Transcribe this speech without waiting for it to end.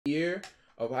year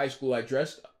of high school, I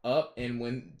dressed up and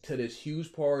went to this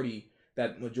huge party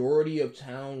that majority of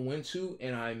town went to,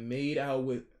 and I made out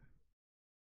with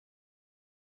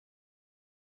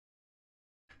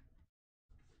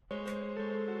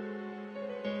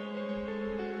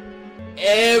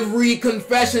every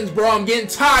confessions, bro. I'm getting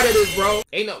tired of this, bro.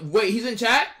 Ain't no wait, he's in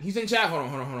chat? He's in chat.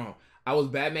 Hold on. I was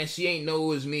Batman. She ain't know it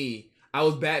was me. I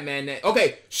was Batman that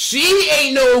okay, she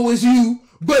ain't know it was you,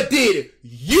 but did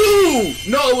you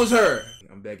know it was her?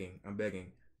 I'm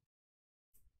begging.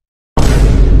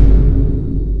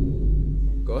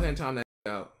 Go ahead and time that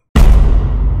out.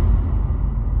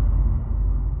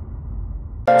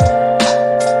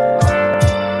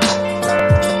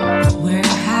 Where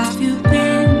have you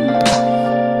been?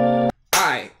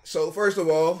 Alright, so first of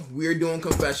all, we're doing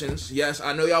confessions. Yes,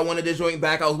 I know y'all wanted this joint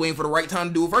back. I was waiting for the right time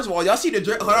to do it. First of all, y'all see the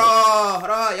drink. Hold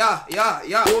on,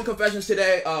 yeah. Doing confessions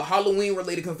today. Halloween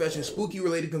related confessions, spooky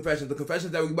related confessions. The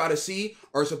confessions that we about to see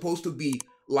are supposed to be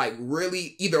like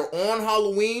really either on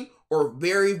Halloween or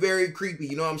very, very creepy,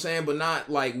 you know what I'm saying? But not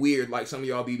like weird like some of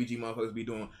y'all BBG motherfuckers be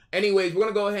doing. Anyways, we're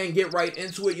gonna go ahead and get right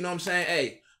into it, you know what I'm saying?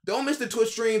 Hey, don't miss the Twitch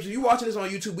streams. If you watching this on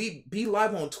YouTube, we be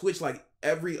live on Twitch like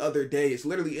every other day. It's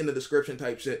literally in the description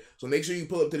type shit. So make sure you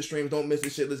pull up to the streams. Don't miss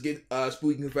this shit. Let's get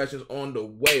spooky confessions on the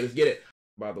way. Let's get it.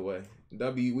 By the way,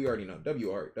 we already know.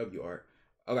 W art.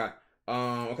 Okay.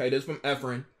 Okay, this is from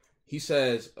Efren. He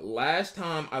says, last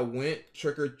time I went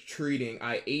trick-or-treating,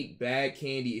 I ate bad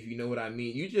candy, if you know what I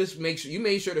mean. You just made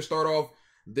sure to start off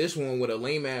this one with a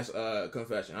lame-ass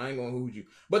confession. I ain't gonna hold you.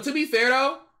 But to be fair,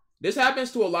 though, this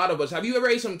happens to a lot of us. Have you ever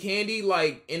ate some candy,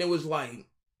 like, and it was, like,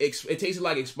 it tasted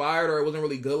like expired or it wasn't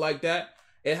really good like that?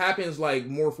 It happens, like,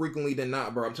 more frequently than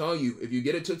not, bro. I'm telling you, if you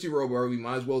get a Tootsie Roll, bro, we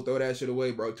might as well throw that shit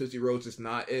away, bro. Tootsie Roll's just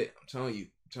not it. I'm telling you,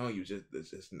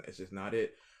 it's just not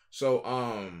it.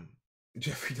 So,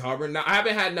 Jeffrey Dahmer. Now I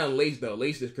haven't had none Lace though.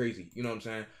 Lace is crazy. You know what I'm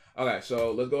saying? Okay,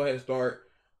 so let's go ahead and start.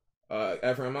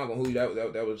 Efren, I'm not gonna hold you. That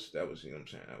was you know what I'm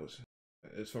saying.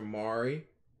 It's from Mari.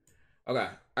 Okay,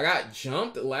 I got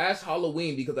jumped last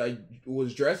Halloween because I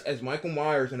was dressed as Michael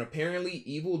Myers and apparently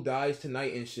evil dies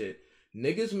tonight and shit.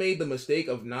 Niggas made the mistake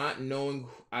of not knowing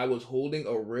I was holding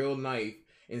a real knife.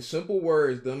 In simple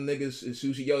words, them niggas is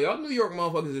sushi. Yo, y'all New York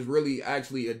motherfuckers is really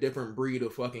actually a different breed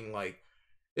of fucking like.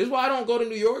 This is why I don't go to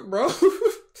New York, bro.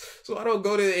 So I don't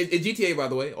go to GTA, by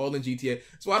the way, all in GTA.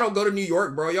 So I don't go to New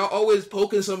York, bro. Y'all always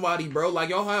poking somebody, bro. Like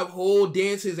y'all have whole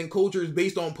dances and cultures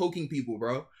based on poking people,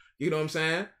 bro. You know what I'm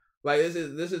saying? Like this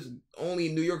is only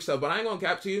New York stuff. But I ain't gonna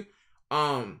cap to you.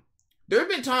 There have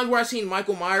been times where I've seen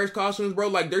Michael Myers costumes, bro.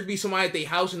 Like there'd be somebody at their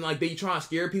house and like they try to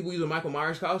scare people using Michael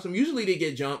Myers costume. Usually they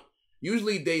get jumped.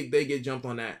 Usually they get jumped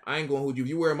on that. I ain't gonna hold you. If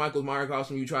you wear a Michael Myers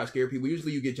costume, you try to scare people.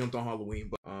 Usually you get jumped on Halloween.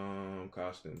 But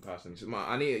costume.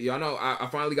 I need y'all know I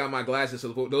finally got my glasses.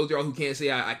 So for those of y'all who can't say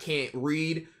I can't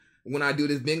read when I do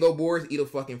this bingo boards, eat a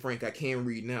fucking Frank. I can't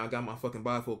read now. I got my fucking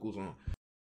bifocals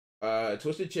on.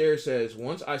 Twisted Chair says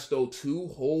once I stole 2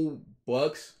 whole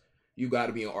bucks. You got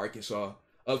to be in Arkansas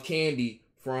of candy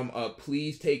from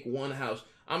Please Take One house.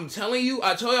 I'm telling you,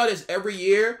 I tell y'all this every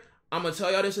year. I'm gonna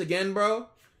tell y'all this again, bro.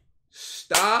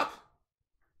 Stop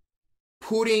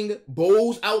putting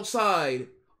bowls outside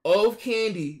of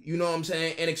candy, you know what I'm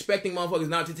saying, and expecting motherfuckers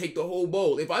not to take the whole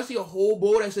bowl. If I see a whole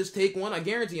bowl that says take one, I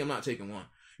guarantee I'm not taking one.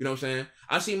 You know what I'm saying?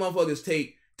 I see motherfuckers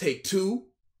take 2,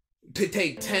 to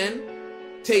take 10,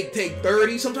 take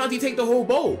 30. Sometimes you take the whole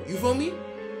bowl. You feel me?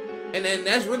 And then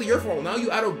that's really your fault. Now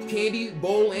you out of candy,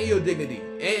 bowl, and your dignity.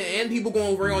 And people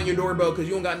going ring on your doorbell because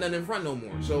you don't got nothing in front no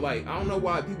more. So, like, I don't know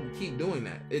why people keep doing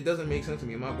that. It doesn't make sense to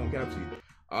me. I'm not going to cap to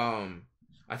you.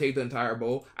 I take the entire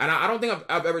bowl. And I don't think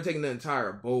I've ever taken the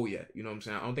entire bowl yet. You know what I'm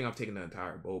saying? I don't think I've taken the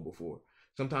entire bowl before.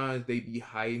 Sometimes they be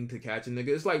hiding to catch a nigga.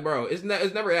 It's like, bro, it's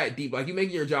never that deep. Like, you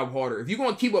making your job harder. If you're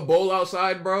going to keep a bowl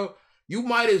outside, bro, you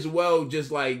might as well just,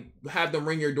 like, have them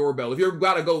ring your doorbell. If you're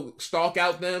about to go stalk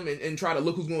out them and try to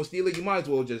look who's going to steal it, you might as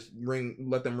well just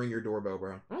let them ring your doorbell,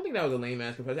 bro. I don't think that was a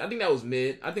lame-ass confession. I think that was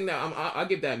mid. I think that, I'll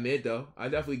give that mid, though. I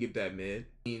definitely give that mid.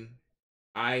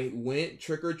 I went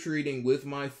trick-or-treating with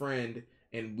my friend,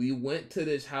 and we went to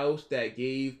this house that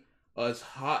gave us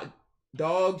hot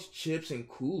dogs, chips, and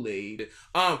Kool-Aid.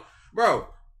 Bro,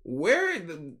 where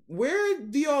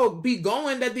do y'all be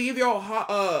going that they give y'all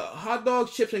hot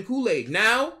dogs, chips, and Kool-Aid?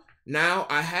 Now,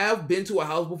 I have been to a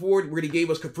house before where they gave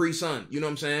us Capri Sun. You know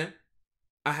what I'm saying?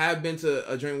 I have been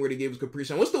to a joint where they gave us Capri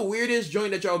Sun. What's the weirdest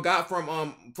joint that y'all got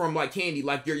from like candy,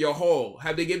 like your haul?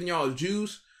 Have they given y'all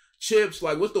juice? Chips,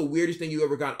 like what's the weirdest thing you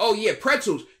ever got? Oh yeah,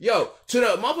 pretzels. Yo, to the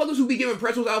motherfuckers who be giving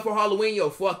pretzels out for Halloween,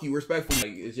 yo, fuck you, respectfully.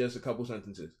 Like, it's just a couple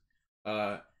sentences.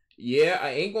 Yeah, I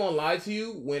ain't gonna lie to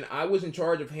you. When I was in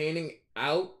charge of handing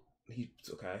out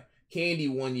Okay. Candy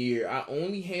 1 year. I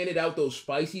only handed out those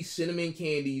spicy cinnamon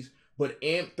candies, but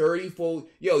amped 30-fold.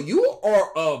 Yo, you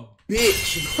are a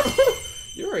bitch, bro.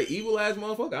 You're an evil ass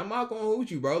motherfucker. I'm not gonna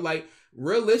hold you, bro. Like,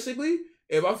 realistically,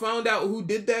 if I found out who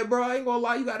did that, bro, I ain't gonna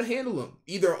lie, you gotta handle them.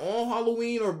 Either on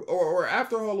Halloween or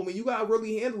after Halloween, you gotta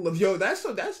really handle them. Yo, that's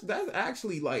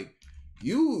actually like,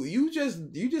 you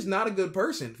just not a good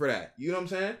person for that. You know what I'm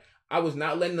saying? I was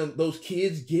not letting those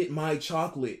kids get my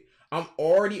chocolate. I'm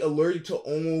already allergic to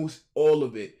almost all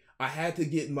of it. I had to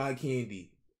get my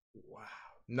candy. Wow.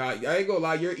 Nah, I ain't gonna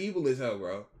lie, you're evil as hell,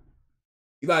 bro.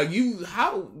 Like,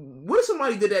 what if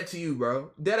somebody did that to you,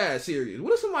 bro? Dead ass serious.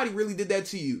 What if somebody really did that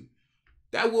to you?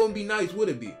 That wouldn't be nice, would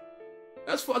it be?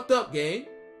 That's fucked up, gang.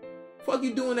 Fuck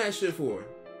you doing that shit for?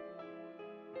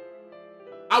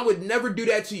 I would never do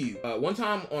that to you. One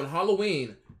time on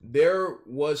Halloween, there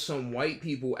was some white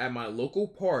people at my local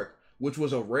park, which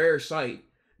was a rare sight.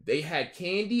 They had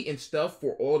candy and stuff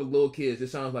for all the little kids.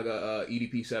 This sounds like a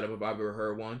EDP setup if I've ever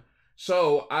heard one.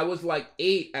 So I was like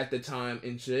 8 at the time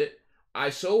and shit. I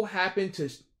so happened to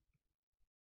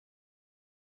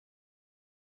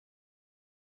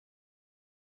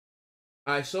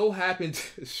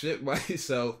shit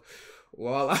myself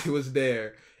while I was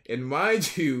there. And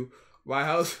mind you, my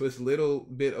house was a little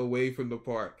bit away from the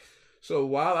park. So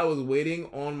while I was waiting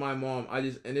on my mom, I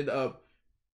just ended up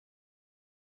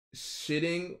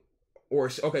sitting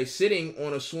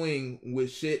on a swing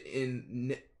with shit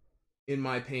in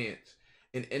my pants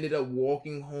and ended up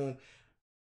walking home.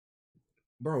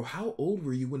 Bro, how old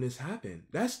were you when this happened?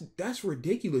 That's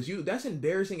ridiculous. That's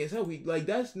embarrassing as hell.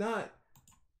 That's not.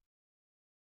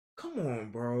 Come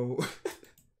on, bro.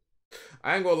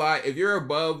 I ain't gonna lie. If you're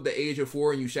above the age of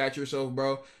 4 and you shat yourself,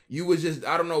 bro, you was just,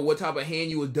 I don't know what type of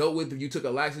hand you was dealt with if you took a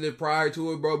laxative prior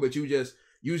to it, bro, but you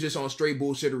was just on straight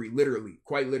bullshittery. Literally.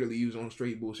 Quite literally, you was on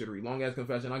straight bullshittery. Long ass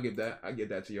confession. I give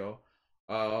that to y'all.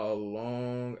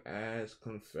 Long ass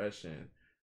confession.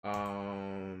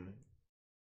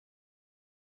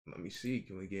 Let me see.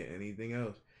 Can we get anything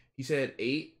else? He said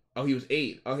 8. Oh, he was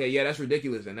 8. Okay, yeah, that's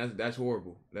ridiculous, and that's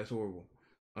horrible. That's horrible.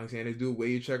 I'm saying this dude, weigh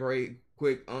your check right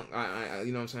quick. I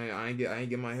you know what I'm saying? I ain't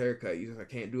get my hair cut. He says I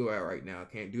can't do that right now. I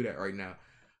can't do that right now.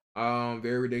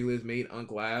 Very ridiculous. Made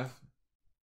Unc laugh.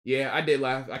 Yeah, I did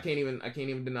laugh. I can't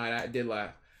even deny that. I did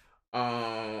laugh.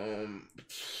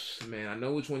 Man, I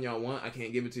know which one y'all want. I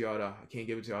can't give it to y'all though.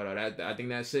 I think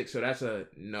that's 6. So that's a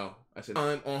no. I said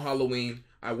on Halloween,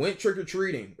 I went trick or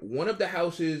treating. One of the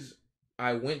houses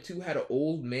I went to had an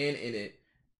old man in it.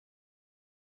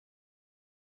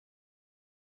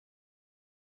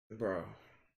 Bro.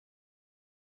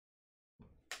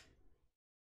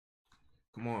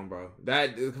 Come on, bro.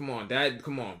 Come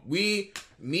on.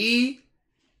 Me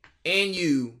and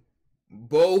you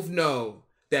both know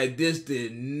that this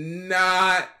did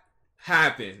not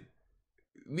happen.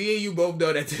 Me and you both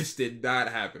know that this did not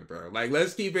happen, bro. Like,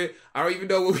 let's keep it. I don't even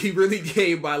know what we really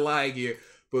gained by lying here,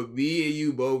 but me and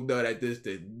you both know that this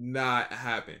did not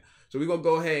happen. So we're gonna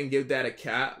go ahead and give that a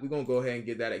cap.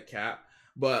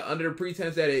 But under the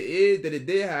pretense that it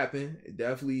did happen, it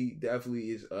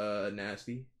definitely is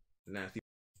nasty.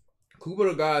 Cooper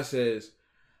the God says,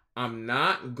 I'm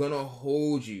not gonna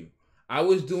hold you. I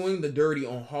was doing the dirty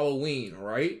on Halloween,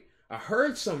 right? I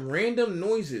heard some random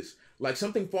noises, like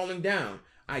something falling down.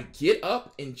 I get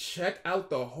up and check out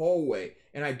the hallway,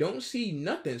 and I don't see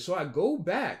nothing. So I go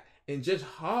back and just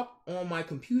hop on my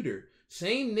computer.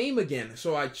 Same name again.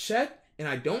 So I check, and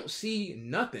I don't see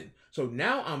nothing. So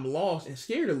now I'm lost and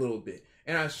scared a little bit.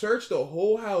 And I searched the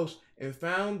whole house and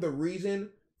found the reason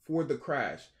for the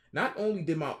crash. Not only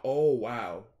did my, oh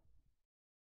wow.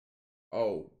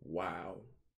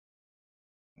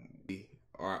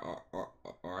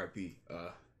 R.I.P.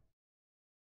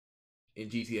 In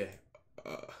GTA.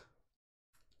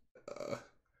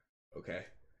 Okay.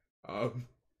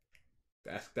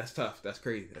 That's tough. That's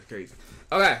crazy.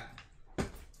 Okay.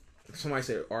 Somebody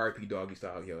said R.I.P. doggy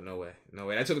style. Yo, no way.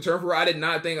 That took a turn for. I did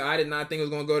not think it was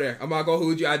gonna go there. I'm not gonna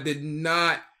hold you. I did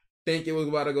not think it was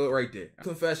about to go right there.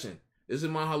 Confession. This is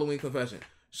my Halloween confession.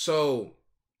 So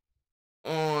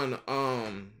on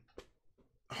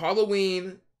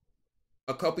Halloween,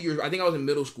 a couple years, I think I was in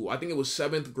middle school. I think it was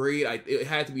 7th grade. It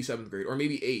had to be 7th grade or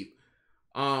maybe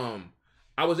 8th.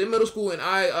 I was in middle school and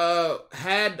I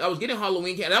was getting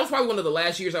Halloween candy. That was probably one of the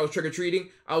last years I was trick-or-treating.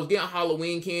 I was getting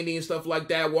Halloween candy and stuff like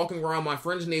that, walking around my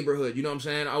friend's neighborhood. You know what I'm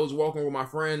saying? I was walking with my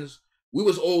friends. We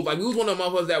was old. Like, we was one of the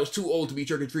motherfuckers that was too old to be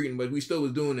trick-or-treating, but we still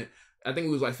was doing it. I think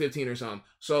we was like 15 or something.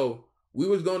 So we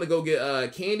was going to go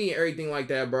get candy and everything like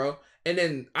that, bro. And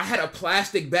then I had a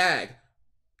plastic bag.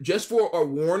 Just for a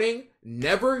warning,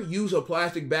 never use a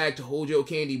plastic bag to hold your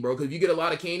candy, bro. Because if you get a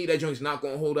lot of candy, that joint's not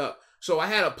going to hold up. So I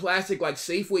had a plastic, like,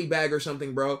 Safeway bag or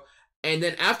something, bro. And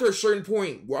then after a certain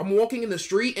point, where I'm walking in the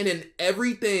street, and then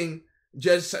everything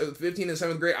just 15 and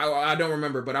 7th grade. I don't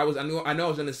remember, but I know I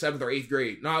was in the 7th or 8th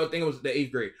grade. No, I think it was the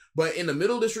 8th grade. But in the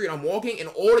middle of the street, I'm walking, and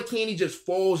all the candy just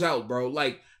falls out, bro.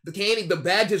 Like, the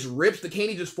bag just rips, the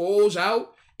candy just falls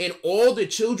out, and all the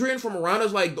children from around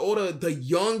us, like all the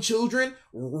young children,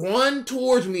 run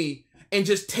towards me and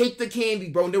just take the candy,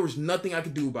 bro. And there was nothing I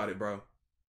could do about it, bro.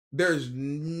 There's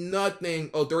nothing.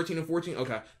 Oh, 13 and 14?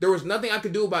 Okay. There was nothing I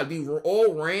could do about it. They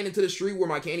all ran into the street where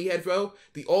my candy head fell.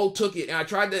 They all took it. And I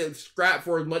tried to scrap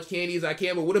for as much candy as I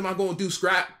can. But what am I going to do?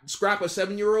 Scrap a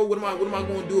 7-year-old? What am I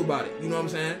going to do about it? You know what I'm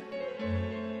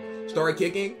saying? Started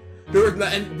kicking. There was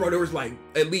nothing, bro. There was like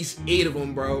at least 8 of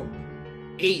them, bro.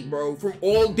 8, bro. From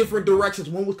all different directions.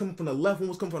 One was coming from the left. One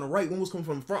was coming from the right. One was coming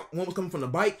from the front. One was coming from the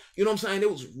bike. You know what I'm saying?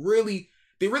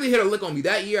 They really hit a lick on me.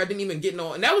 That year, I didn't even get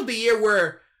no. And that was the year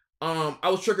where I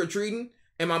was trick-or-treating,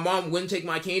 and my mom wouldn't take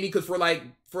my candy, because for my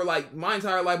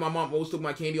entire life, my mom always took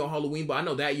my candy on Halloween, but I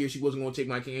know that year she wasn't going to take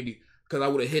my candy, because I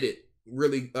would have hit it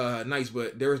really nice,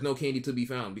 but there was no candy to be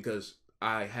found, because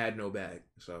I had no bag,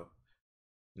 so,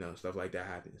 stuff like that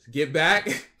happens. Get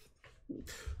back?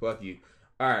 Fuck you.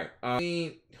 Alright, oh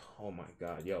my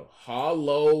god, yo,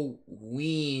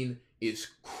 Halloween is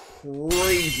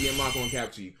crazy, I'm not going to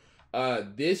capture you.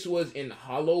 This was in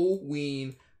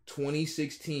Halloween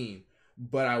 2016,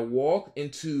 but I walked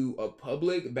into a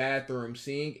public bathroom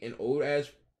seeing an old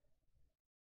ass.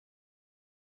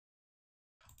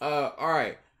 All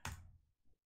right.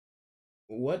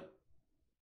 What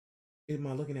am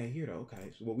I looking at here though?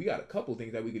 Okay, so we got a couple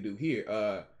things that we could do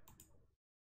here.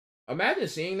 Imagine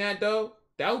seeing that though.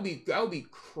 That would be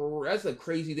that's a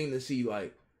crazy thing to see.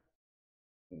 Like,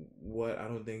 what? I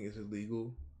don't think it's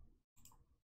illegal.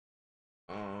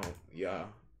 Yeah.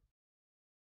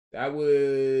 That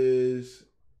was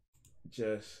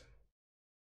just,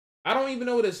 I don't even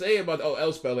know what to say about,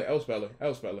 L speller.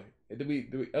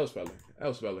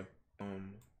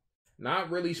 Not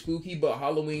really spooky, but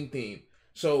Halloween theme.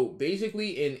 So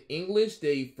basically in English,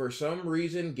 they, for some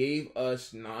reason, gave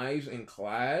us knives in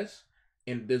class.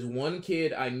 And this one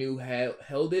kid I knew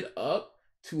held it up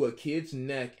to a kid's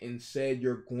neck and said,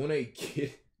 you're gonna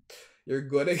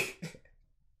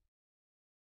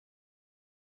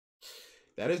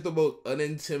that is the most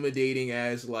unintimidating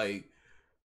ass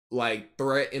like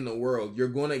threat in the world. You're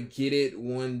gonna get it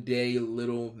one day,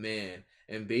 little man.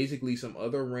 And basically some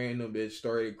other random bitch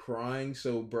started crying,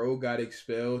 so bro got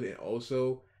expelled, and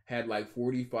also had like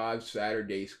 45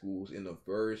 Saturday schools in the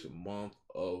first month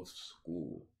of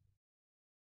school.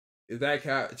 Is that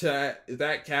cap, chat? Is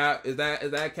that cap? Is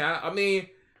that cap? I mean,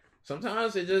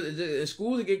 sometimes it just in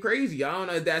schools it get crazy. I don't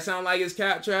know if that sound like it's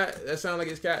cap, chat. That sound like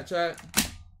it's cap, chat.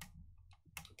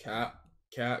 Cap.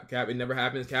 It never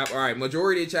happens, cap. All right,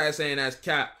 majority of chat saying that's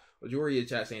cap.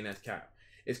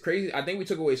 It's crazy. I think we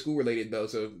took away school related though,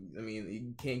 so I mean,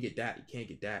 you can't get that.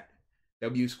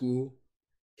 W school.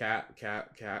 Cap.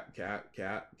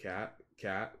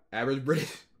 Average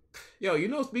British.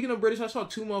 Yo, speaking of British, I saw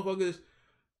 2 motherfuckers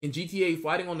in GTA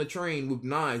fighting on the train with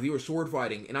knives. They were sword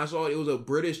fighting, and I saw it was a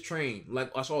British train.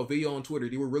 Like, I saw a video on Twitter.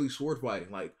 They were really sword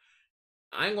fighting. Like,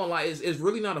 I ain't gonna lie, it's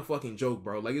really not a fucking joke,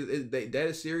 bro. Like, that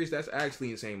is serious. That's actually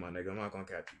insane, my nigga. I'm not gonna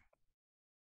catch you.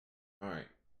 All right.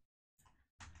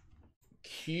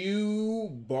 Q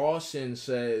Boston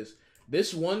says,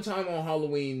 this one time on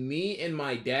Halloween, me and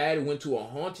my dad went to a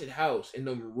haunted house in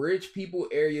the rich people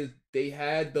areas. They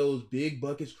had those big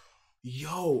buckets.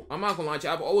 Yo, I'm not gonna lie to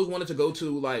you. I've always wanted to go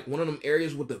to like one of them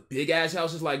areas with the big ass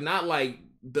houses, like not like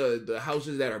the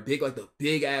houses that are big, like the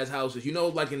big ass houses.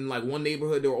 Like in like one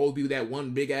neighborhood, there will always be that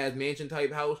one big ass mansion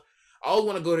type house. I always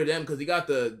want to go to them because they got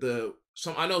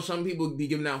I know some people be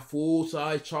giving out full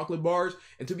size chocolate bars,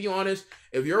 and to be honest,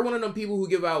 if you're one of them people who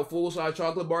give out full size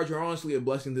chocolate bars, you're honestly a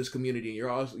blessing to this community.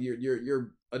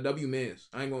 You're a W mans.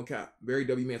 I ain't gonna cap, very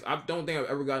W mans. I don't think I've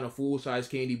ever gotten a full size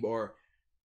candy bar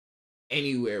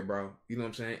anywhere, bro. You know what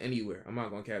I'm saying? Anywhere. I'm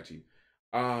not gonna catch you.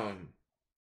 But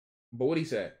what he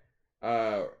said,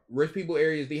 rich people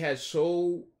areas, they had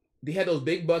those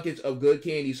big buckets of good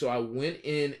candy. So I went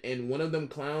in, and one of them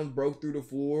clowns broke through the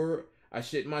floor. I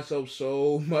shit myself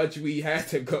so much we had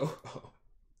to go.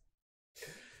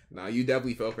 Nah, you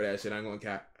definitely fell for that shit. I ain't gonna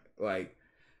cap. Like,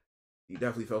 you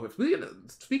definitely fell for it.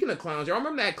 Speaking of clowns, y'all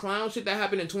remember that clown shit that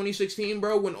happened in 2016,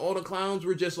 bro? When all the clowns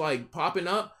were just like popping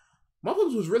up?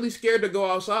 Motherfuckers was really scared to go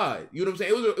outside. You know what I'm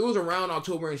saying? It was around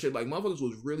October and shit. Like, motherfuckers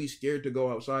was really scared to go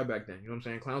outside back then. You know what I'm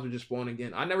saying? Clowns were just spawning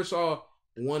again. I never saw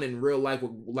one in real life,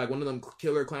 like one of them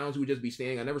killer clowns who would just be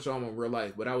standing. I never saw him in real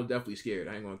life, but I was definitely scared.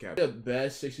 I ain't gonna cap. The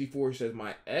best 64 says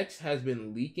my ex has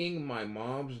been leaking my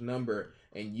mom's number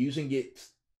and using it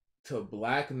to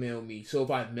blackmail me. So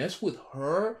if I mess with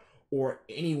her or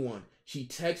anyone, she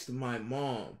texts my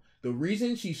mom. The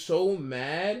reason she's so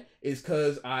mad is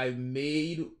because I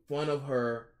made fun of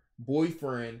her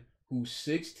boyfriend who's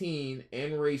 16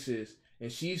 and racist,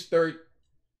 and she's 13.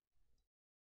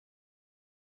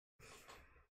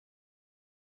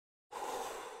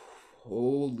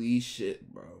 Holy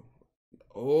shit, bro.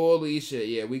 Holy shit.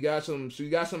 Yeah, we got some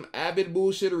avid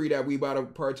bullshittery that we about to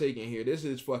partake in here. This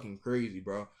is fucking crazy,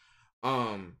 bro.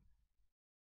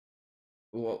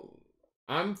 Well,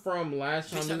 I'm from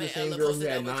last time the same girl who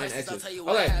had 9 exes. Okay,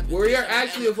 well, you're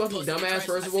actually a fucking dumbass,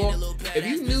 first of all. If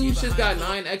you knew she's got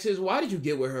 9 exes, why did you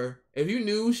get with her? If you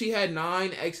knew she had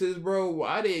 9 exes, bro,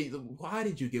 why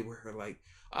did you get with her? Like,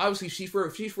 obviously she's for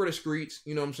the streets,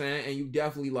 you know what I'm saying? And you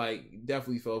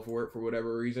definitely fell for it for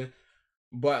whatever reason.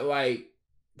 But like,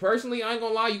 personally, I ain't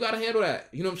gonna lie, you gotta handle that.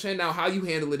 You know what I'm saying? Now, how you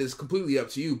handle it is completely up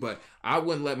to you, but I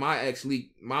wouldn't let my ex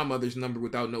leak my mother's number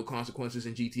without no consequences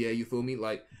in GTA, you feel me?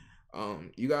 Like,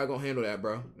 you gotta go handle that,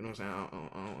 bro. You know what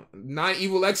I'm saying? 9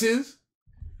 evil exes?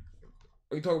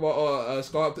 Are you talking about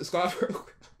Scott Pilgrim?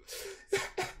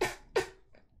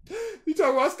 You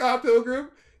talking about Scott Pilgrim?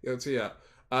 Yo, see ya.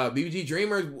 BBG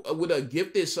Dreamers with a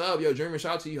gifted sub. Yo, Dreamer,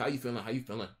 shout out to you. How you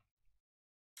feeling?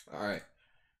 All right.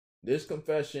 This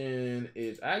confession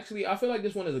is actually, I feel like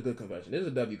this one is a good confession. This is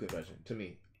a W confession to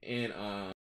me. And,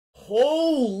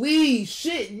 holy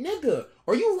shit, nigga.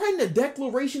 Are you writing a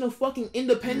Declaration of fucking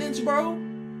Independence, bro?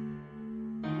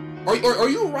 Are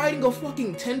you writing a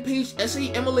fucking 10-page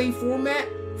essay MLA format?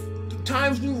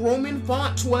 Times New Roman,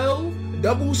 font 12,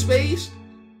 double space,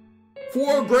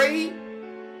 4th grade,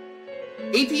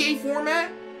 APA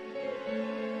format?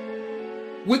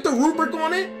 With the rubric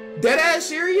on it? Dead ass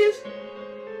serious?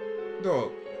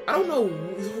 Dog, I don't know.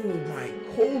 Oh my,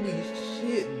 holy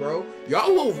shit, bro.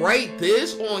 Y'all will write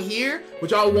this on here,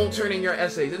 but y'all won't turn in your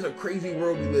essays. This is a crazy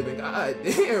world we live in. God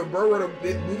damn, bro wrote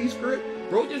a movie script.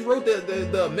 Bro just wrote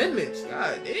the amendments.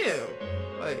 God damn.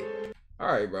 Like,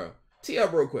 alright, bro. Tee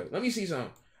up real quick. Let me see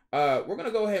something. We're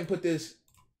gonna go ahead and put this.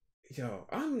 Yo,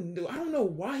 I don't know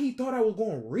why he thought I was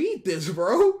gonna read this,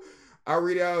 bro. I'll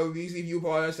read it out. If you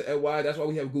apologize to Ed. That's why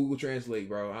we have Google Translate,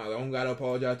 bro. I don't gotta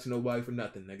apologize to nobody for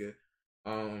nothing, nigga.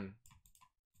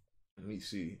 Let me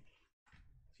see.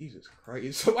 Jesus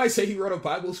Christ. Somebody say he wrote a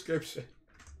Bible scripture.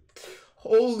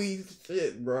 Holy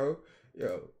shit, bro.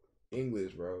 Yo,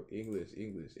 English, bro. English.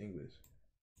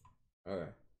 Okay.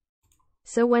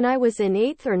 So when I was in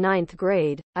 8th or 9th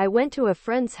grade, I went to a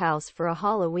friend's house for a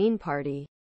Halloween party.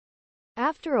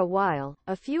 After a while,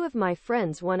 a few of my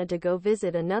friends wanted to go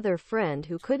visit another friend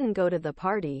who couldn't go to the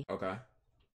party. Okay.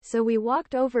 So we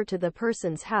walked over to the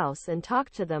person's house and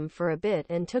talked to them for a bit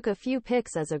and took a few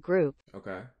pics as a group.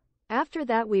 Okay. After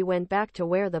that we went back to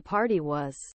where the party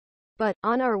was. But,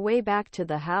 on our way back to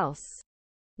the house,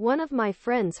 one of my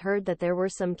friends heard that there were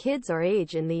some kids our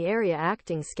age in the area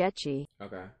acting sketchy.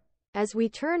 Okay. As we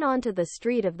turn onto the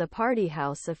street of the party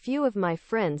house, a few of my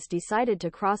friends decided to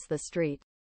cross the street,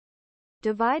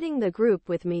 dividing the group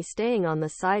with me staying on the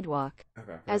sidewalk.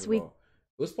 Okay.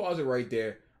 Let's pause it right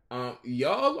there.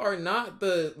 Y'all are not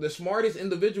the smartest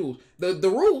individuals. The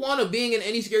rule one of being in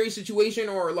any scary situation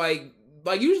or like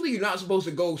usually you're not supposed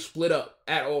to go split up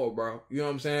at all, bro. You know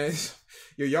what I'm saying?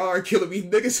 Y'all are killing me.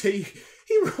 Niggas say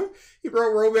he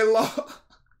wrote Roman law.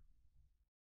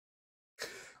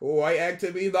 White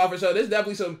activities officer. There's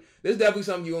definitely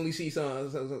some you only see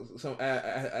some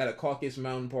at a Caucasus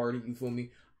Mountain party. You feel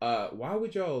me? Why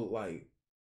would y'all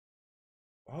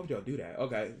do that?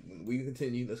 Okay, we can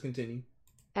continue. Let's continue.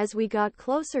 As we got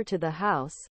closer to the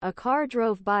house, a car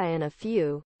drove by and a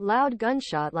few loud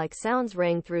gunshot-like sounds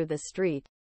rang through the street.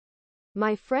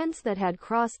 My friends that had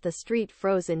crossed the street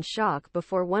froze in shock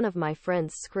before one of my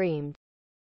friends screamed.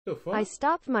 The fuck? I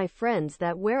stopped my friends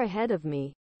that were ahead of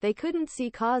me. They couldn't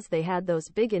see cause they had those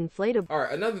big inflatable.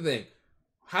 Alright, another thing.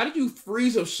 How did you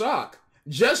freeze of shock?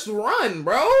 Just run,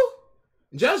 bro.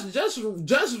 Just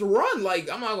run. Like,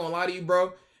 I'm not gonna lie to you,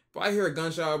 bro. If I hear a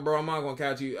gunshot, bro, I'm not gonna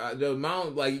catch you. The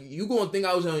amount, like, you would think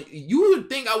I was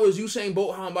Usain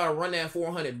Bolt, how I'm about to run that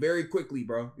 400 very quickly,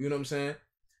 bro. You know what I'm saying?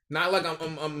 Not like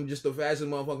I'm just the fastest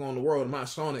motherfucker on the world. I'm not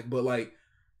Sonic, but like,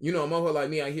 you know, a motherfucker like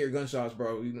me, I hear gunshots,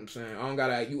 bro. You know what I'm saying? I don't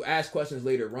gotta, you ask questions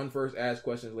later. Run first, ask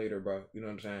questions later, bro. You know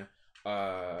what I'm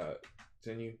saying?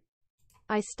 Continue.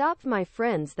 I stopped my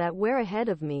friends that were ahead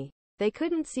of me. They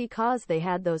couldn't see cause they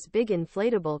had those big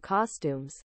inflatable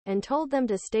costumes, and told them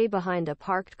to stay behind a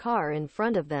parked car in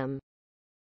front of them.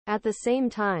 At the same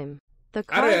time, The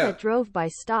car that drove by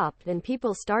stopped and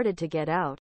people started to get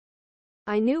out.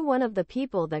 I knew one of the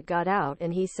people that got out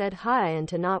and he said hi and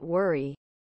to not worry.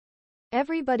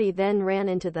 Everybody then ran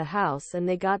into the house and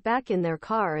they got back in their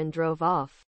car and drove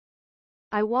off.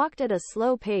 I walked at a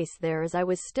slow pace there as I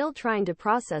was still trying to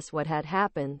process what had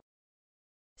happened.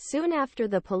 Soon after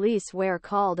the police were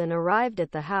called and arrived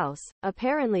at the house,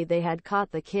 apparently they had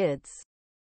caught the kids.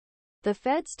 The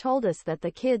feds told us that the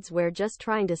kids were just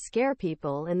trying to scare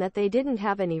people and that they didn't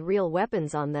have any real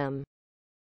weapons on them.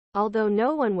 Although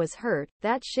no one was hurt,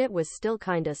 that shit was still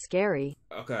kinda scary.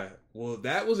 Okay, well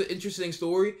that was an interesting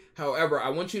story. However, I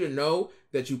want you to know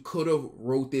that you could have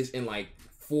wrote this in like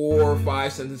 4 or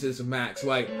 5 sentences max.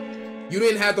 Like, you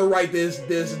didn't have to write this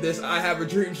I have a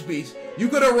dream speech. You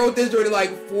could have wrote this during like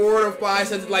 4 or 5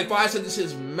 sentences, like 5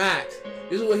 sentences max.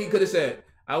 This is what he could have said.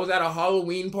 I was at a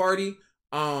Halloween party.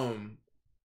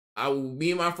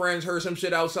 Me and my friends heard some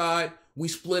shit outside. We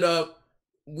split up.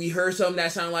 We heard something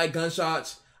that sounded like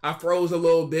gunshots. I froze a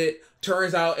little bit.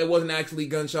 Turns out it wasn't actually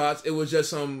gunshots. It was just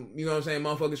some, you know what I'm saying,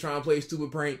 motherfuckers trying to play a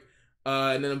stupid prank.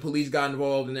 And then the police got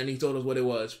involved and then he told us what it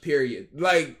was. Period.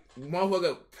 Like,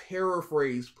 motherfucker,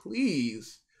 paraphrase,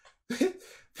 please.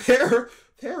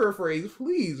 Paraphrase,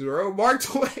 please, bro. Mark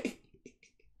Twain.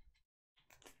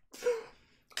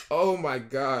 Oh my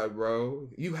God, bro.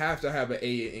 You have to have an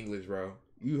A in English, bro.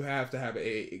 You have to have an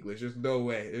A in English. There's no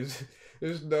way.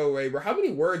 There's no way, bro. How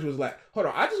many words was that? Hold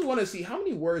on. I just want to see how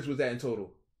many words was that in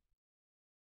total.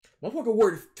 Motherfucker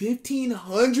word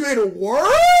 1,500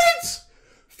 words?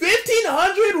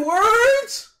 1,500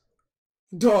 words?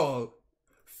 Dog.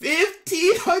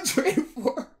 1,500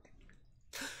 words.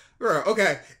 Bro,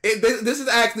 okay. This is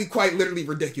actually quite literally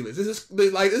ridiculous. This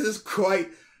is quite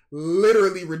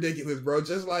literally ridiculous, bro.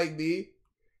 Just like me.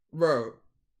 Bro.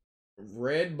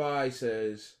 Red by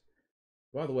says,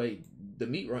 by the way, the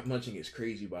meat munching is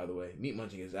crazy, by the way. Meat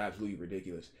munching is absolutely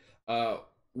ridiculous. Well,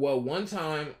 one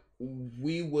time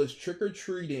we was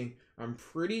trick-or-treating. I'm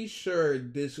pretty sure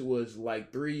this was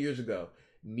like 3 years ago.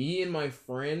 Me and my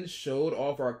friends showed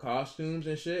off our costumes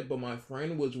and shit, but my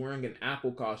friend was wearing an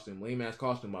apple costume. Lame-ass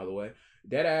costume, by the way.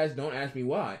 Dead ass, don't ask me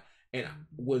why. And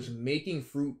was making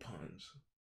fruit puns.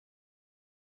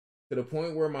 To the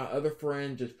point where my other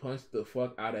friend just punched the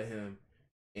fuck out of him.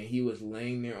 And he was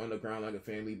laying there on the ground like a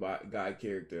Family Guy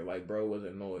character. Like, bro was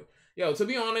annoyed. Yo, to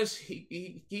be honest,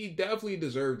 he definitely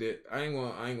deserved it. I ain't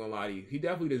gonna lie to you. He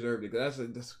definitely deserved it. Cause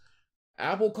that's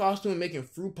apple costume making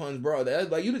fruit puns, bro.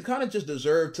 That's like, you kind of just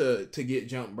deserve to get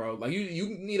jumped, bro. Like,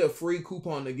 you need a free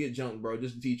coupon to get jumped, bro,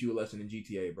 just to teach you a lesson in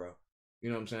GTA, bro.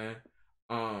 You know what I'm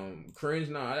saying? Cringe,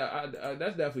 nah,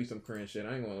 that's definitely some cringe shit.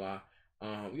 I ain't gonna lie.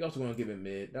 We also gonna give it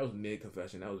mid. That was mid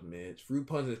confession. That was mid. Fruit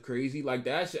puns is crazy. Like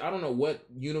that shit. I don't know what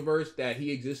universe that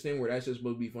he exists in where that shit's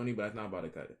supposed to be funny, but that's not about to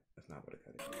cut it. That's not about to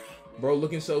cut it. Bro,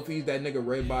 looking selfies. That nigga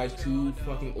Red Buy's too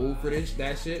fucking old for this.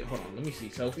 That shit. Hold on. Let me see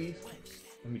selfies.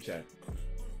 Let me check.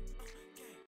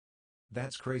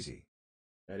 That's crazy.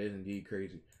 That is indeed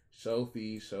crazy.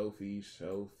 Selfies.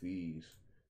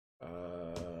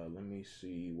 Let me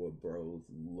see what bros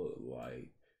look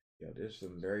like. Yo, there's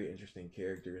some very interesting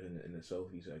characters in the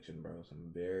selfie section, bro.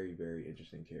 Some very, very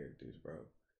interesting characters, bro.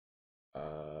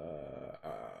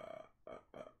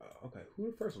 Okay,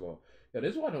 first of all, yo,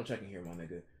 this is why I don't check in here, my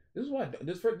nigga. This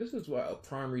is why a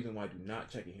prime reason why I do not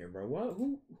check in here, bro. What?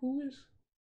 Who is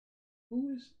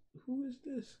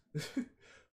this?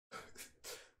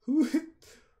 who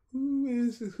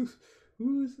is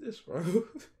this, bro?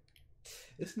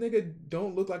 This nigga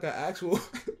don't look like an actual.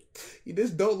 He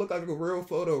just don't look like a real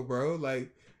photo, bro.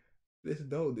 Like, this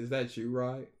don't. Is that you,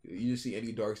 right? You just see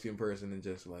any dark skinned person and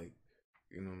just like,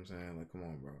 you know what I'm saying? Like, come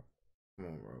on, bro.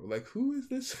 Like, who is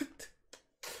this?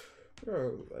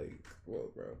 Bro, like,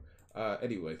 whoa, bro.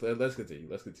 Anyways, let's continue.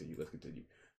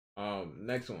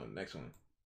 Next one.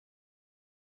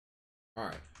 All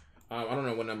right. I don't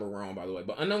know what number we're on, by the way.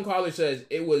 But Unknown Caller says,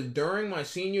 it was during my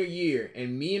senior year,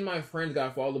 and me and my friends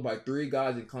got followed by 3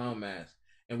 guys in clown masks.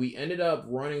 And we ended up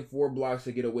running 4 blocks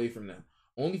to get away from them.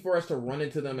 Only for us to run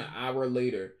into them an hour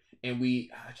later. And we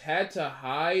had to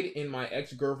hide in my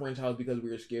ex-girlfriend's house because we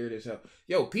were scared as hell.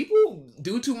 Yo, people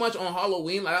do too much on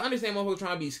Halloween. Like, I understand motherfuckers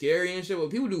trying to be scary and shit, but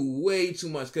people do way too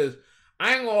much. Because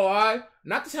I ain't gonna lie,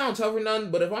 not to sound tough or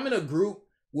nothing, but if I'm in a group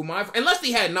with my unless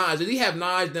they had knives. If they have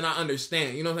knives, then I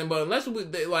understand. You know what I'm saying? But unless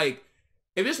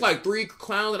if it's like 3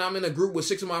 clowns and I'm in a group with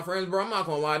 6 of my friends, bro, I'm not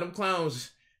gonna lie. Them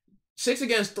clowns, 6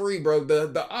 against 3, bro.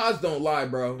 The odds don't lie,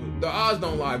 bro.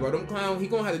 Them clowns, he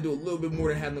gonna have to do a little bit more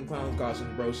than have them clown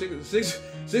costumes, bro.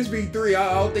 6 v 3.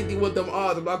 I don't think he want them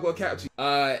odds. I'm not gonna catch you.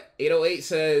 808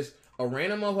 says, a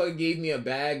random motherfucker gave me a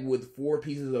bag with 4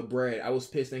 pieces of bread. I was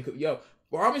pissed and yo.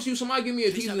 promise you, somebody give me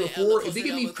a piece of four. If they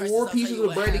give me 4 pieces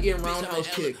of bread to get roundhouse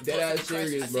kicked, that ass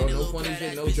serious, bro. No funny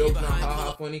shit, no jokes, not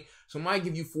haha funny. Somebody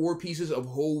give you 4 pieces of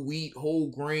whole wheat,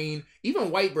 whole grain, even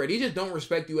white bread. They just don't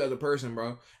respect you as a person,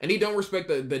 bro. And they don't respect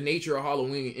the nature of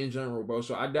Halloween in general, bro.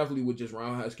 So I definitely would just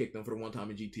roundhouse kick them for the one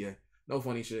time in GTA. No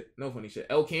funny shit. No funny shit.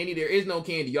 L candy, there is no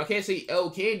candy. Y'all can't say L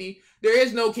candy. There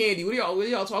is no candy. What are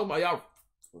y'all talking about? Y'all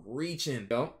reaching,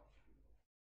 yo.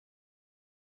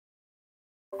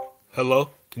 Hello?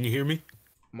 Can you hear me?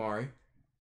 Mari.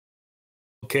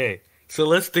 Okay, so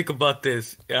let's think about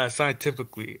this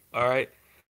scientifically, all right?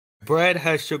 Bread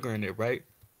has sugar in it, right?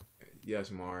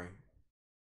 Yes, Mari.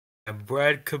 And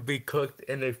bread could be cooked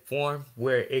in a form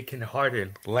where it can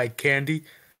harden, like candy.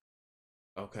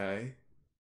 Okay.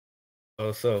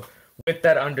 So with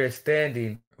that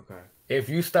understanding, Okay. if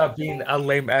you stop being a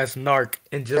lame-ass narc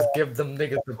and just give them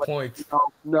niggas the points.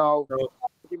 No.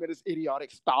 Give me this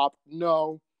idiotic stop.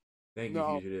 No. Thank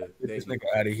you, Fugitive. Get this nigga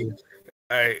out of here.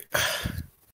 All right.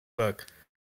 Look.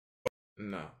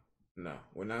 No,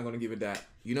 we're not gonna give it that.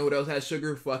 You know what else has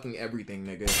sugar? Fucking everything,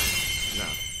 nigga.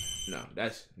 No,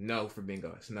 that's no for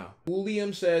bingo. It's no.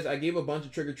 William says, I gave a bunch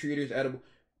of trick-or-treaters edible.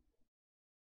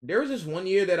 There was this one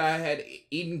year that I had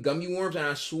eaten gummy worms and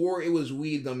I swore it was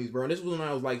weed gummies, bro. And this was when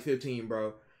I was like 15,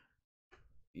 bro.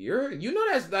 You know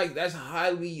that's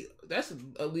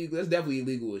illegal. That's definitely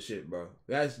illegal as shit, bro.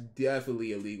 That's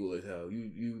definitely illegal as hell.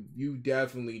 You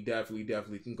definitely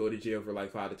can go to jail for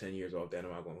like 5 to 10 years off that.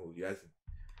 I'm not gonna hold you. That's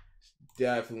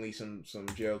definitely some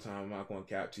jail time. I'm not gonna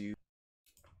cap to you.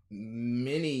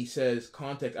 Minnie says,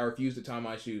 context, I refuse to tie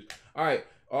my shoes. Alright,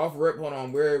 off rip, hold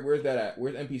on. Where's that at?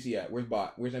 Where's NPC at? Where's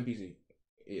bot? Where's NPC?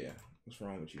 Yeah. What's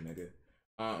wrong with you,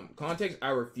 nigga? Context, I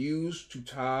refuse to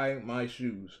tie my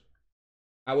shoes.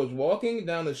 I was walking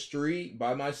down the street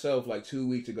by myself like 2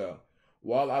 weeks ago.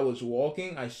 While I was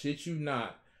walking, I shit you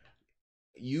not,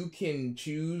 you can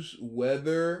choose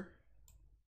whether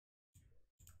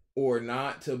or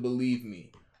not to believe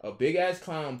me. A big ass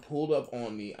clown pulled up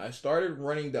on me. I started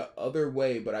running the other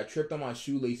way, but I tripped on my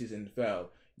shoelaces and fell.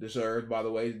 Deserved, by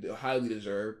the way, highly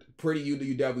deserved. Pretty you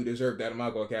definitely deserved that. I'm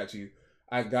not gonna catch you.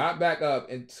 I got back up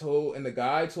and the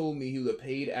guy told me he was a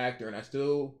paid actor, and I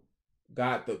still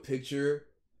got the picture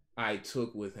I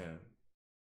took with him.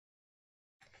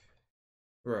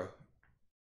 Bro.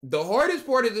 The hardest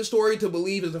part of this story to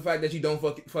believe is the fact that you don't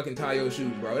fucking tie your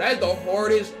shoes, bro. That's the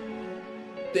hardest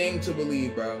thing to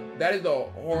believe, bro. That is the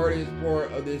hardest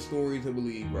part of this story to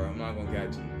believe, bro. I'm not gonna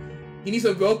catch you. He needs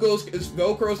some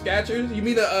Velcro scratchers. You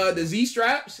mean the Z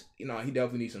straps? You know, he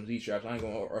definitely needs some Z straps. I ain't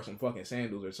gonna, or some fucking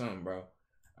sandals or something, bro.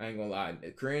 I ain't gonna lie.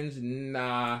 Cringe,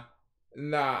 nah.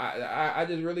 I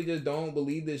just really just don't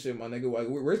believe this shit, my nigga. Like,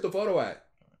 where's the photo at?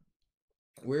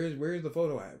 Where's the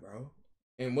photo at, bro?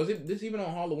 And was it this even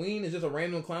on Halloween? Is just a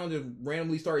random clown just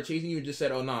randomly started chasing you and just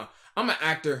said, "Oh nah, I'm an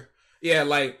actor." Yeah,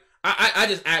 like I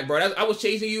just act, bro. I was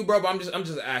chasing you, bro, but I'm just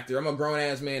an actor. I'm a grown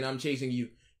ass man. I'm chasing you,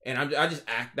 and I just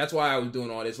act. That's why I was doing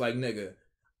all this. Like, nigga,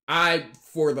 I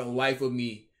for the life of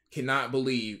me cannot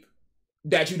believe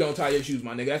that you don't tie your shoes,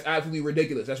 my nigga. That's absolutely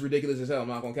ridiculous. That's ridiculous as hell. I'm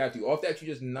not gonna cap you. Off that, you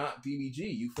just not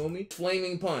BBG. You feel me?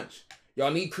 Flaming punch.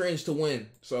 Y'all need cringe to win.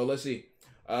 So let's see.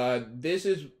 This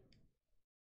is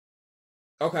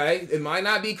okay. It might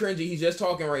not be cringy. He's just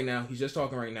talking right now.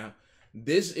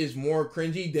 This is more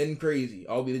cringy than crazy.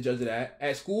 I'll be the judge of that.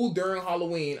 At school during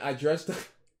Halloween, I dressed up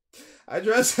as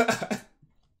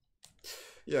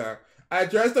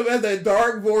a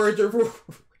dark voyager.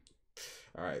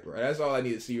 All right, bro. That's all I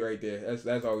need to see right there.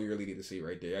 That's all we really need to see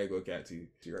right there. I go cat to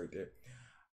see right there.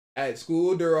 At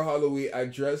school during Halloween, I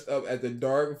dressed up as the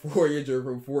Dark Voyager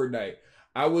from Fortnite.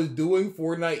 I was doing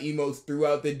Fortnite emotes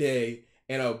throughout the day,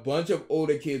 and a bunch of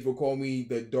older kids would call me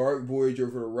the Dark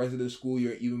Voyager for the rest of the school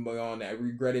year, even beyond that. I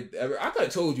regretted ever. I could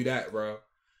have told you that, bro.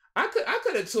 I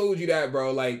could have told you that,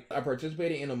 bro. Like, I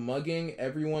participated in a mugging.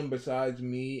 Everyone besides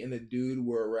me and the dude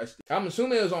were arrested. I'm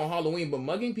assuming it was on Halloween, but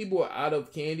mugging people out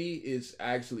of candy is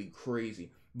actually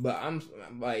crazy. But I'm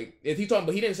like, if he talking,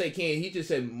 but he didn't say candy. He just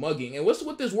said mugging. And what's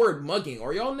with this word mugging?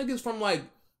 Are y'all niggas from like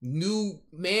New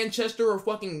Manchester or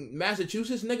fucking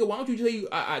Massachusetts, nigga? Why don't you say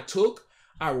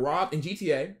I robbed in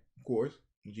GTA, of course,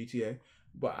 GTA.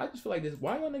 But I just feel like this.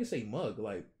 Why y'all niggas say mug?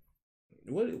 Like,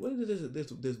 what is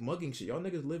this mugging shit? Y'all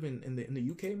niggas live in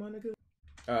the UK, my nigga.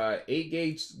 8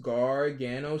 Gates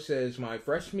Gargano says, my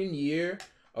freshman year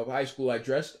of high school, I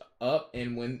dressed up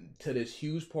and went to this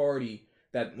huge party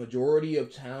that majority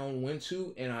of town went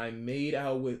to, and I made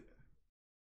out with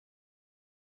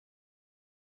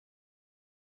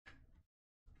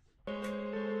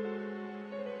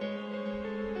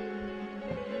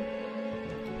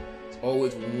oh,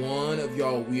 it's one of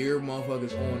y'all weird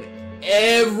motherfuckers on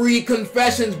every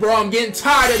confessions, bro. I'm getting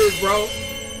tired of this, bro.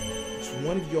 It's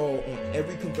one of y'all on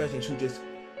every confessions who just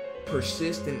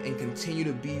persist and continue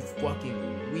to be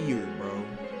fucking weird, bro.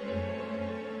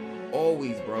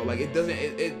 Always, bro. Like, it doesn't,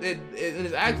 it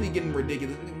is actually getting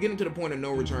ridiculous. It's getting to the point of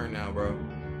no return now, bro.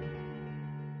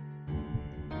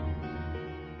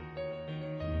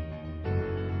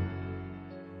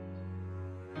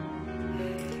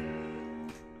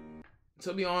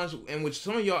 To be honest, and with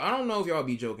some of y'all, I don't know if y'all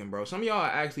be joking, bro. Some of y'all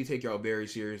actually take y'all very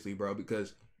seriously, bro,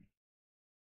 because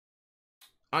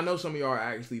I know some of y'all are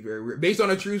actually very weird. Based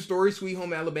on a true story, Sweet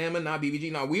Home Alabama, not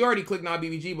BBG. Now, we already clicked not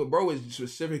BBG, but bro is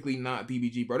specifically not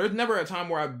BBG, bro. There's never a time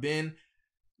where I've been,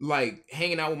 like,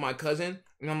 hanging out with my cousin,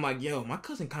 and I'm like, yo, my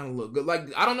cousin kind of look good.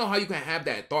 Like, I don't know how you can have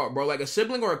that thought, bro. Like, a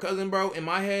sibling or a cousin, bro, in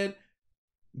my head,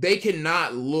 they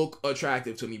cannot look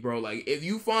attractive to me, bro. Like, if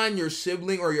you find your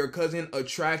sibling or your cousin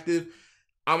attractive,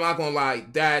 I'm not gonna lie,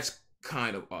 that's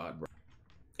kind of odd, bro.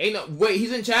 Ain't no, wait,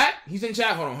 he's in chat? He's in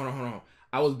chat. Hold on.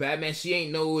 I was Batman. She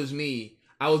ain't know it was me.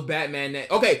 I was Batman.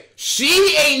 Okay,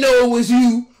 she ain't know it was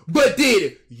you, but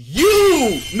did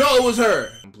you know it was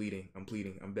her? I'm pleading. I'm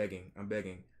begging.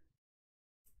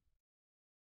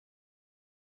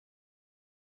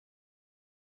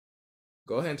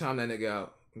 Go ahead and time that nigga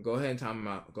out. Go ahead and time him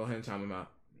out.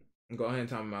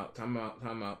 Time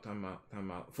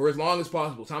out. For as long as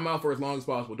possible. Time out for as long as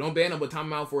possible. Don't ban him, but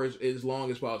time out for as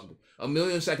long as possible. 1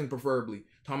 million seconds preferably.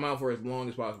 Time out for as long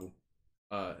as possible.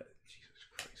 Jesus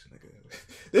Christ,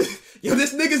 nigga. Yo,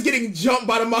 this nigga's getting jumped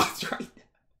by the mods right now.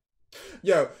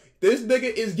 Yo, this nigga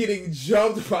is getting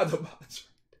jumped by the mods.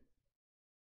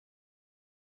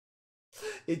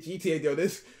 In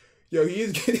GTA, he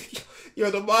is getting,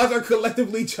 the mods are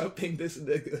collectively jumping this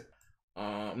nigga.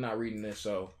 I'm not reading this,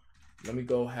 so let me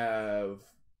go have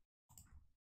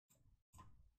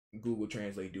Google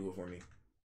Translate do it for me.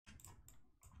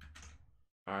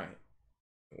 Alright,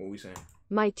 what are we saying?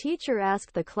 My teacher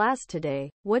asked the class today,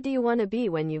 what do you want to be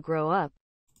when you grow up?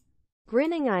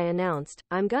 Grinning, I announced,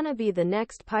 I'm gonna be the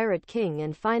next pirate king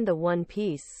and find the One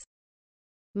Piece.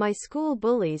 My school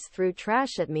bullies threw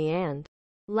trash at me and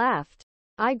laughed.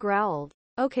 I growled,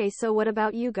 okay, so what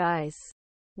about you guys?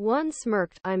 One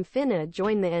smirked, I'm finna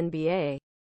join the NBA.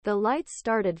 The lights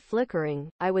started flickering,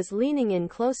 I was leaning in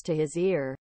close to his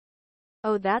ear.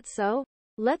 Oh, that's so?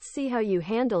 Let's see how you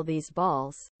handle these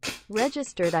balls.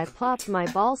 Registered, I plopped my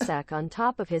ballsack on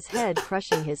top of his head,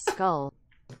 crushing his skull.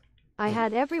 I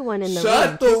had everyone in the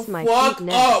room kiss my feet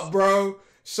next. Shut up, bro.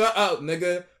 Shut up,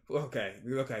 nigga. Okay.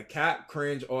 Cap,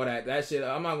 cringe, all that. That shit,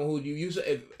 I'm not gonna hold you.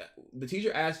 If the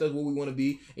teacher asked us what we want to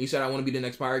be, and you said I want to be the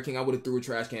next pirate king, I would have threw a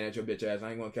trash can at your bitch ass.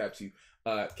 I ain't gonna cap to you.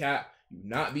 Cap, you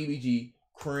not BBG,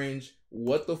 cringe,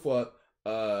 what the fuck.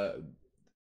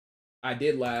 I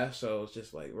did laugh, so it's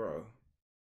just like, bro.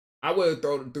 I would have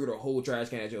thrown the whole trash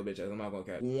can at your bitch ass. I'm not gonna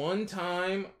cap. One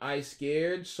time, I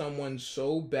scared someone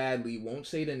so badly, won't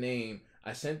say the name,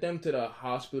 I sent them to the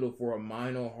hospital for a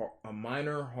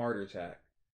minor heart attack.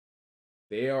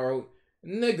 They are,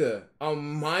 nigga, a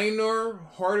minor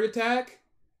heart attack?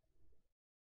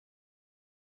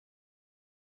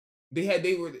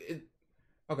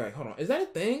 Okay, hold on. Is that a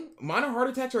thing? Minor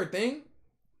heart attacks are a thing?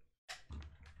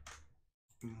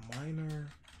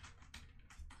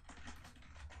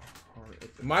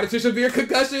 Minor to severe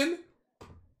concussion?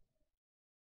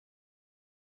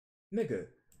 Nigga,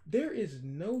 there is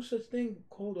no such thing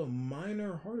called a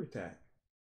minor heart attack.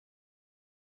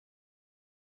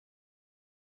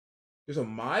 There's a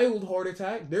mild heart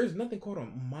attack. There's nothing called a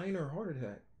minor heart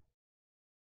attack.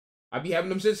 I be having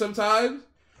them shit sometimes.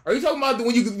 Are you talking about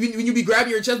when you be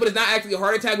grabbing your chest, but it's not actually a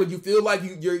heart attack, but you feel like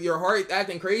your heart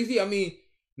acting crazy? I mean,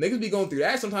 niggas be going through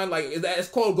that sometimes. Like, it's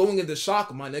called going into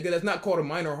shock, my nigga. That's not called a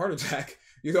minor heart attack.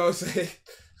 You know what I'm saying?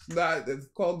 It's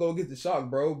called going into shock,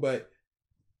 bro. But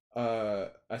I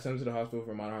sent them to the hospital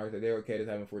for minor heart attack. They were okay. This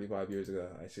happened 45 years ago.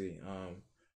 I see.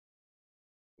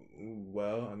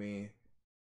 Well, I mean,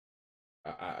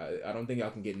 I don't think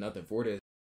y'all can get nothing for this.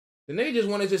 The nigga just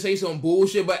wanted to say some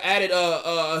bullshit, but added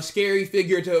a scary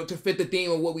figure to fit the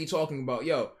theme of what we talking about.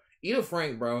 Yo, eat a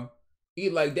Frank, bro.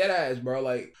 Eat like dead ass, bro.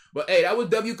 Like, but hey, that was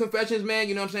W Confessions, man.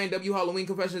 You know what I'm saying? W Halloween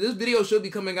Confessions. This video should be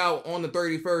coming out on the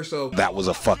 31st, so That was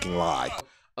a fucking lie.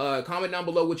 Comment down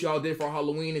below what y'all did for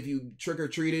Halloween. If you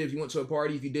trick-or-treated, if you went to a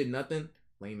party, if you did nothing.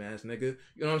 Lame ass nigga. You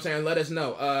know what I'm saying? Let us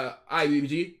know. Alright,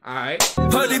 BBG. Alright.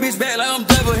 Put this bitch back like I'm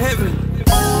double heaven.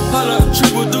 Hold up,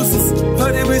 triple deuces.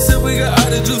 Put this bitch up, we got all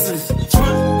the juices.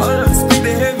 Hold up, speak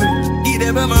to heaven. Eat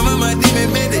that by my mama,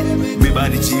 demon minute. Me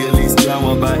body chill, at least I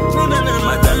want bite.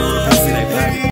 My dog on the pussy, they pack.